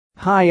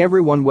Hi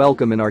everyone,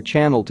 welcome in our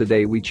channel.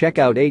 Today we check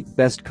out 8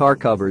 best car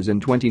covers in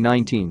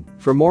 2019.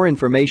 For more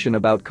information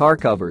about car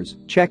covers,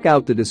 check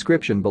out the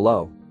description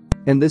below.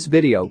 In this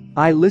video,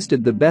 I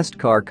listed the best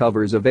car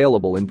covers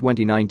available in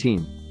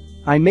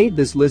 2019. I made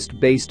this list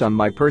based on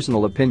my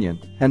personal opinion,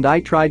 and I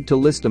tried to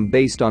list them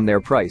based on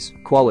their price,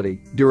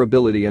 quality,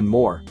 durability and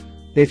more.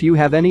 If you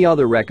have any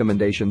other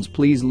recommendations,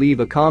 please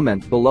leave a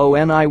comment below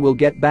and I will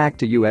get back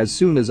to you as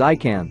soon as I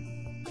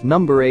can.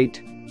 Number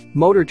 8.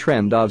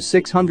 Motor-Trend AV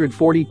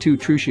 642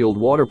 TruShield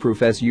Waterproof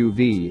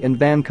SUV and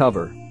Van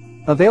Cover.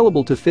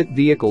 Available to fit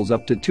vehicles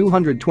up to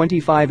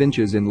 225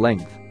 inches in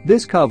length,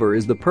 this cover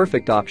is the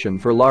perfect option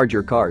for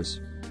larger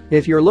cars.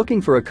 If you're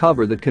looking for a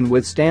cover that can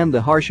withstand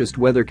the harshest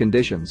weather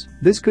conditions,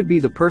 this could be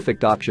the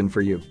perfect option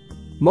for you.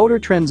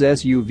 Motor-Trend's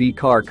SUV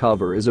car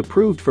cover is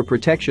approved for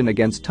protection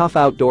against tough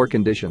outdoor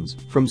conditions,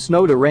 from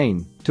snow to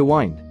rain to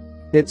wind.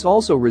 It's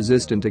also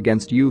resistant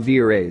against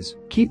UV rays,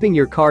 keeping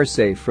your car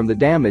safe from the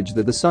damage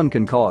that the sun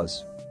can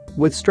cause.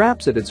 With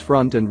straps at its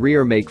front and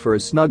rear make for a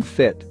snug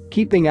fit,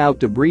 keeping out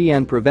debris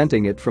and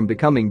preventing it from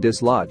becoming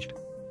dislodged.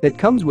 It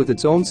comes with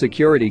its own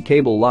security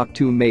cable lock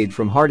too, made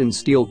from hardened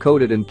steel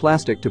coated in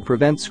plastic to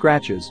prevent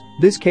scratches.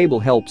 This cable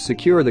helps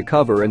secure the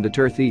cover and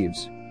deter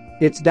thieves.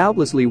 It's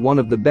doubtlessly one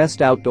of the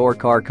best outdoor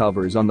car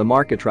covers on the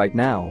market right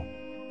now.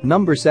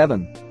 Number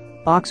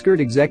 7. Oxgard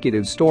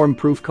Executive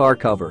Storm-Proof Car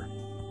Cover.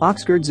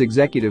 Oxgard's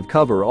Executive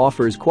Cover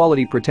offers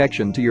quality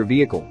protection to your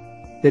vehicle.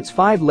 Its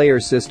 5-layer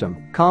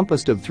system,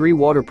 composed of 3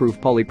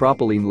 waterproof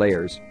polypropylene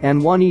layers and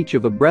 1 each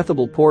of a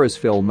breathable porous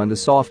film and a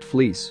soft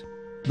fleece.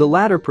 The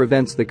latter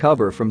prevents the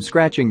cover from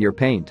scratching your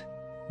paint.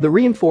 The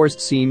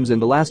reinforced seams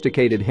and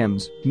elasticated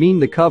hems mean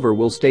the cover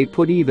will stay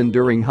put even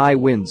during high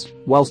winds,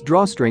 whilst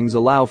drawstrings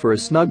allow for a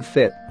snug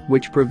fit,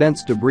 which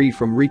prevents debris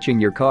from reaching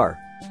your car.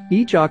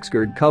 Each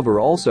Oxgard cover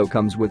also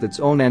comes with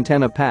its own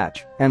antenna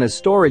patch and a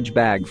storage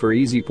bag for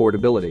easy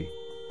portability.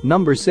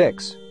 Number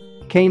 6.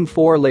 Kane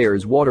 4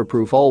 Layers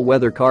Waterproof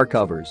All-Weather Car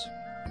Covers.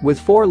 With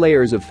 4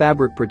 layers of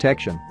fabric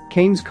protection,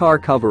 Kane's car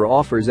cover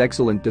offers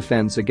excellent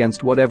defense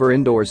against whatever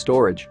indoor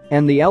storage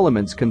and the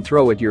elements can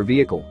throw at your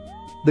vehicle.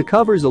 The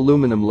cover's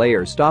aluminum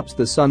layer stops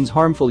the sun's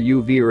harmful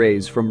UV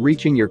rays from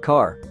reaching your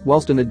car,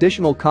 whilst an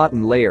additional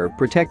cotton layer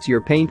protects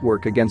your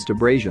paintwork against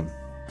abrasion.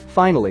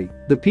 Finally,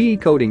 the PE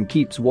coating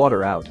keeps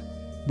water out.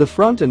 The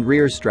front and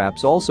rear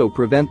straps also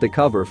prevent the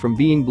cover from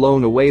being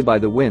blown away by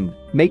the wind,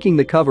 making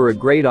the cover a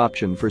great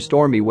option for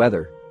stormy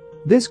weather.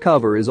 This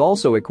cover is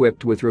also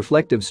equipped with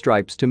reflective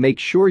stripes to make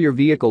sure your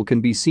vehicle can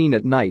be seen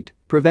at night,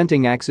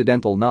 preventing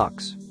accidental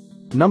knocks.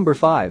 Number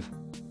 5.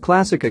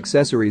 Classic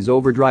Accessories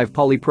Overdrive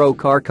Polypro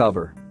Car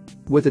Cover.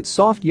 With its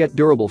soft yet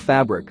durable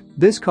fabric,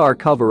 this car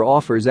cover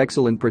offers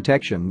excellent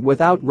protection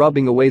without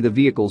rubbing away the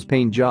vehicle's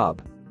paint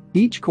job.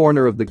 Each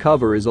corner of the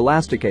cover is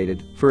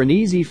elasticated for an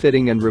easy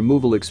fitting and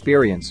removal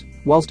experience,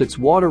 whilst its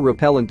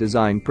water-repellent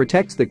design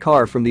protects the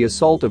car from the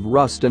assault of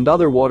rust and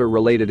other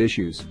water-related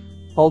issues.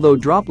 Although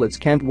droplets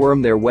can't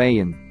worm their way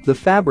in, the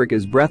fabric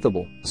is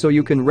breathable, so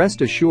you can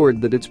rest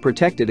assured that it's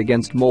protected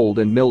against mold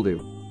and mildew.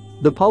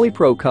 The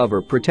Polypro cover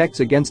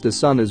protects against the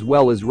sun as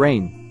well as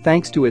rain,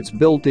 thanks to its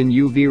built-in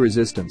UV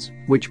resistance,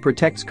 which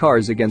protects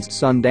cars against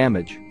sun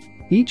damage.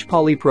 Each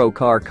Polypro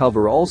car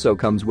cover also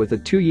comes with a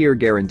 2-year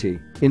guarantee,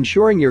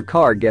 ensuring your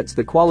car gets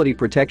the quality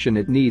protection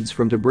it needs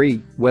from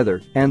debris, weather,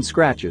 and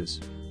scratches.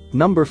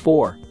 Number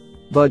 4.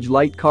 Budge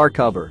Light Car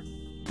Cover.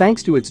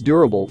 Thanks to its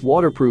durable,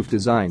 waterproof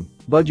design,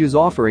 Budge's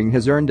offering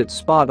has earned its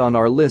spot on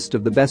our list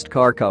of the best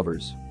car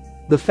covers.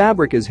 The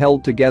fabric is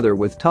held together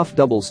with tough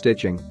double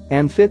stitching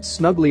and fits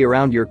snugly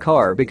around your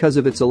car because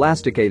of its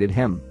elasticated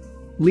hem.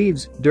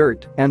 Leaves,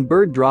 dirt, and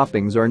bird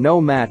droppings are no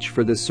match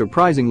for this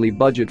surprisingly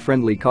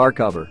budget-friendly car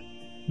cover.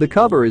 The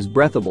cover is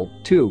breathable,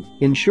 too,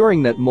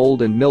 ensuring that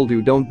mold and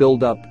mildew don't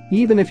build up,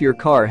 even if your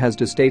car has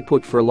to stay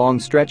put for long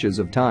stretches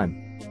of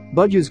time.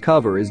 Budge's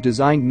cover is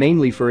designed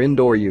mainly for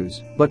indoor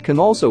use, but can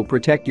also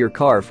protect your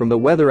car from the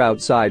weather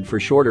outside for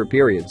shorter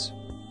periods.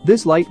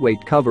 This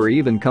lightweight cover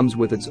even comes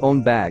with its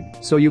own bag,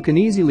 so you can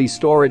easily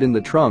store it in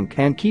the trunk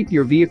and keep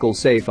your vehicle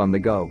safe on the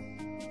go.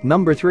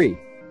 Number 3.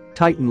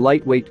 Titan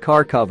Lightweight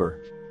Car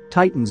Cover.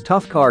 Titan's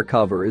tough car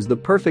cover is the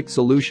perfect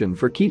solution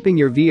for keeping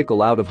your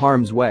vehicle out of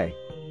harm's way.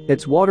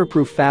 It's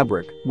waterproof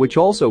fabric, which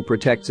also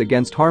protects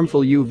against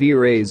harmful UV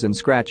rays and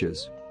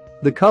scratches.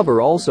 The cover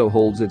also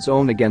holds its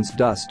own against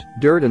dust,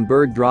 dirt and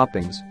bird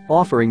droppings,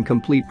 offering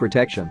complete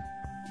protection.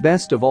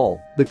 Best of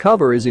all, the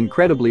cover is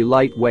incredibly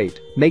lightweight,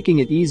 making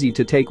it easy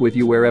to take with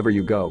you wherever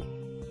you go.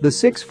 The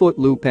 6-foot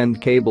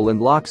loop-end cable and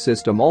lock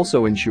system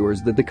also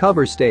ensures that the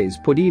cover stays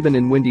put even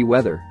in windy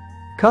weather.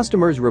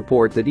 Customers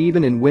report that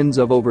even in winds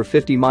of over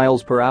 50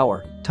 miles per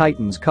hour,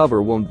 Titan's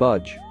cover won't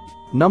budge.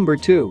 Number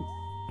 2.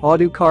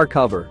 Audu Car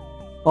Cover.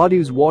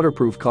 Audu's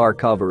waterproof car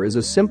cover is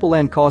a simple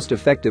and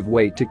cost-effective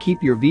way to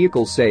keep your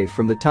vehicle safe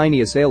from the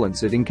tiny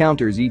assailants it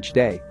encounters each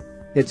day.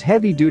 Its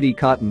heavy-duty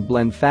cotton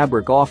blend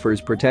fabric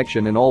offers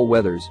protection in all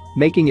weathers,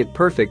 making it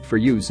perfect for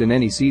use in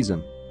any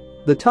season.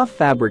 The tough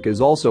fabric is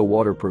also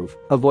waterproof,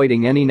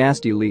 avoiding any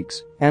nasty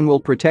leaks, and will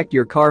protect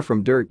your car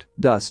from dirt,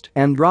 dust,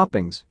 and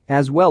droppings,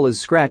 as well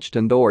as scratched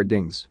and/or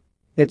dings.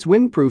 Its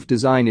windproof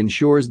design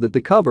ensures that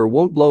the cover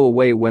won't blow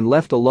away when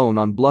left alone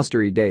on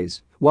blustery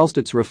days, whilst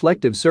its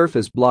reflective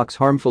surface blocks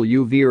harmful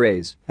UV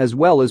rays, as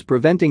well as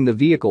preventing the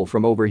vehicle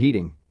from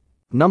overheating.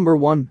 Number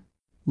 1.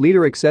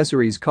 Leader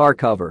Accessories Car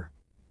Cover.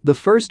 The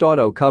first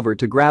auto cover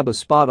to grab a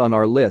spot on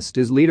our list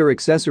is Leader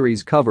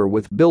Accessories Cover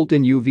with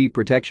built-in UV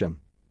protection.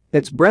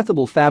 Its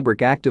breathable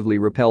fabric actively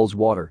repels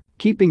water,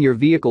 keeping your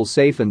vehicle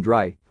safe and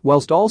dry,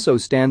 whilst also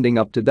standing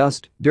up to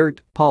dust, dirt,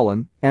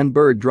 pollen, and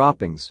bird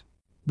droppings.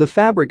 The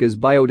fabric is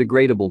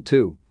biodegradable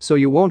too, so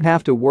you won't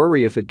have to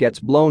worry if it gets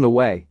blown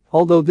away,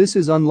 although this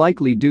is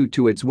unlikely due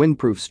to its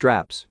windproof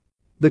straps.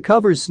 The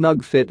cover's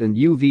snug fit and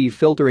UV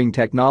filtering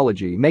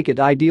technology make it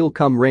ideal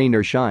come rain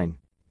or shine.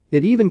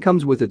 It even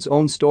comes with its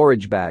own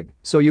storage bag,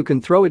 so you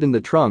can throw it in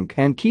the trunk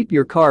and keep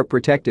your car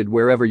protected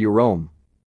wherever you roam.